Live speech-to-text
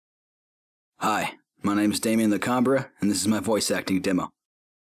Hi, my name is Damien Lacambra, and this is my voice acting demo.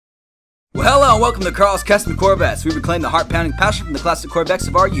 Well, hello and welcome to Carl's Custom Corvettes. We reclaim the heart-pounding passion from the classic Corvettes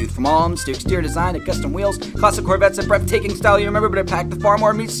of our youth. From all to exterior design to custom wheels, classic Corvettes a breathtaking style you remember, but are packed with far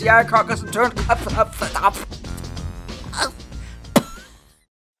more meat, CI, car custom turned up.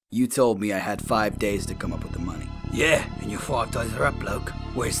 You told me I had 5 days to come up with the money. Yeah, and your 5 days are up, bloke.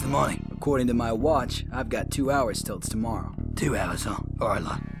 Where's the money? According to my watch, I've got 2 hours till it's tomorrow. 2 hours, huh? Alright,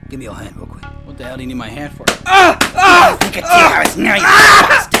 lad. Give me your hand real quick. What the hell do you need my hand for? I think it's 2 hours now,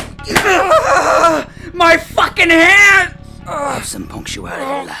 you My fucking hand! Have some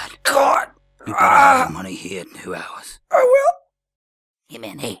punctuality, lad. God! You better have the money here in 2 hours. I will. Hey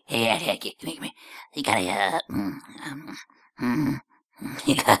man, hey, give me. You gotta,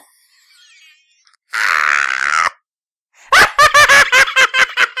 you got.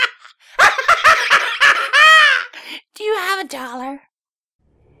 Do you have $1?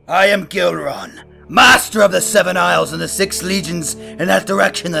 I am Gilron, master of the 7 Isles and the 6 Legions in that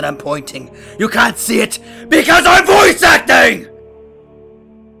direction that I'm pointing. You can't see it because I'm voice acting!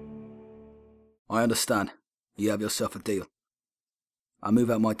 I understand. You have yourself a deal. I'll move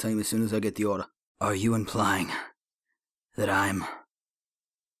out my team as soon as I get the order. Are you implying that I'm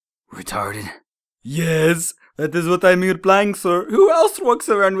retarded? Yes, that is what I'm implying, sir. Who else walks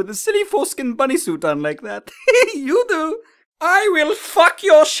around with a silly foreskin bunny suit on like that? You do. I will fuck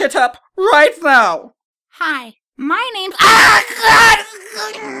your shit up right now. Hi, my name's. Ah, God!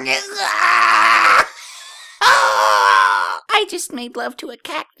 I just made love to a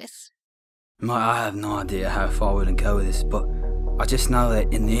cactus. I have no idea how far we can go with this, but I just know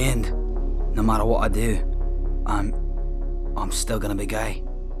that in the end, no matter what I do, I'm still gonna be gay.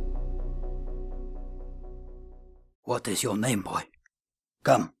 What is your name, boy?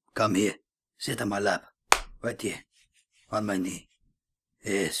 Come here. Sit on my lap. Right here. On my knee.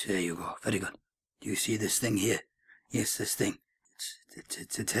 Yes, there you go. Very good. Do you see this thing here? Yes, this thing.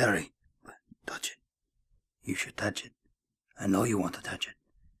 It's hairy. But touch it. You should touch it. I know you want to touch it.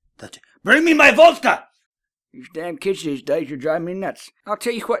 Touch it. Bring me my vodka! These damn kids these days, you drive me nuts. I'll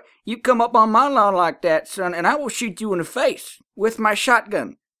tell you what, you come up on my lawn like that, son, and I will shoot you in the face with my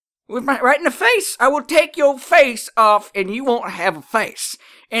shotgun. Right in the face. I will take your face off and you won't have a face.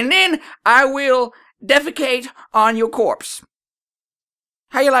 And then I will defecate on your corpse.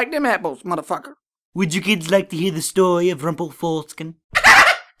 How you like them apples, motherfucker? Would you kids like to hear the story of Rumpelstiltskin?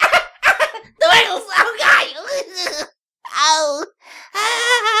 The wiggle so guy. Ow.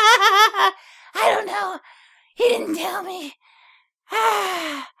 I don't know. He didn't tell me.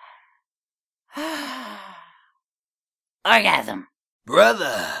 Orgasm.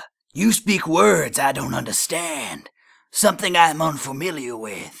 Brother, you speak words I don't understand. Something I'm unfamiliar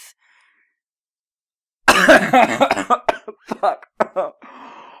with. Fuck.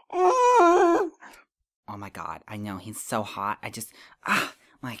 Oh my god, I know, he's so hot.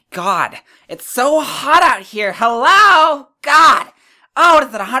 My god, it's so hot out here. Hello? God. Oh, what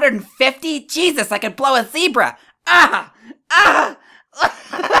is it, 150? Jesus, I could blow a zebra.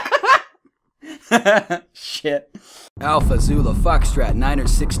 Shit. Alpha Zulu Foxtrot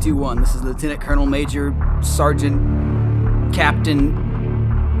 90621. This is Lieutenant Colonel Major Sergeant Captain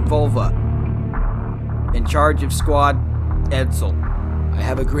Vulva. In charge of Squad Edsel. I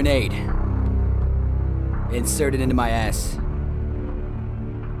have a grenade inserted into my ass.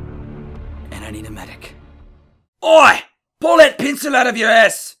 And I need a medic. Oi! Pull that pencil out of your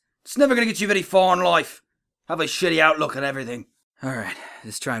ass! It's never gonna get you very far in life. Have a shitty outlook and everything. Alright,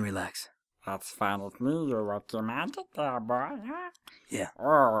 just try and relax. That's fine with me. You work your magic there, boy, huh? Yeah.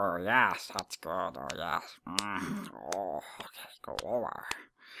 Oh, yes, that's good. Oh, yes. Oh, okay, go lower.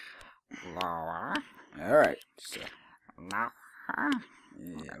 Lower. Alright. Lower.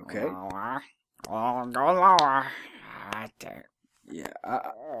 Yeah, okay. Lower. Oh, go lower. Right there. Yeah,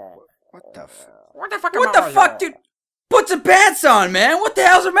 what the fuck? What the fuck? What the fuck, dude? Put some pants on, man! What the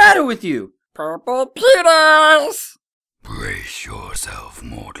hell's the matter with you? Purple Peters! Brace yourself,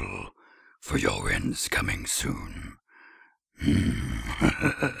 mortal, for your end's coming soon.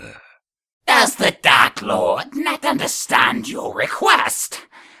 Does the Dark Lord not understand your request?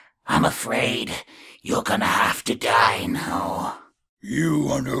 I'm afraid you're gonna have to die now. You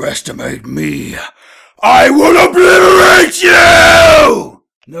underestimate me. I will obliterate you!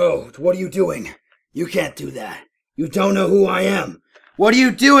 No, what are you doing? You can't do that. You don't know who I am. What are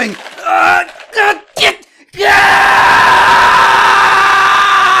you doing?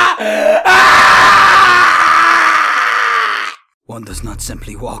 One does not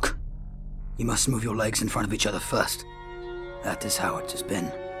simply walk. You must move your legs in front of each other first. That is how it has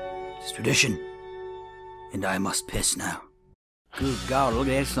been. It's tradition. And I must piss now. Good God, look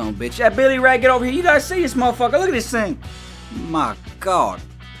at that son of a bitch. That Billy Ray, get over here. You gotta see this motherfucker. Look at this thing. My God.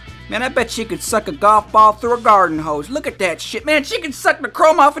 Man, I bet she could suck a golf ball through a garden hose. Look at that shit. Man, she could suck the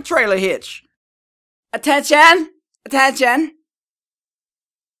chrome off a trailer hitch. Attention! Attention!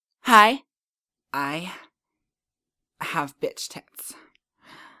 Hi. I have bitch tits.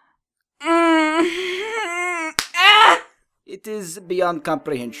 It is beyond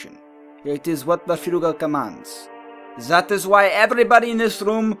comprehension. It is what the Fugal commands. That is why everybody in this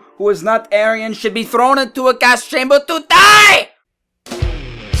room who is not Aryan should be thrown into a gas chamber to die!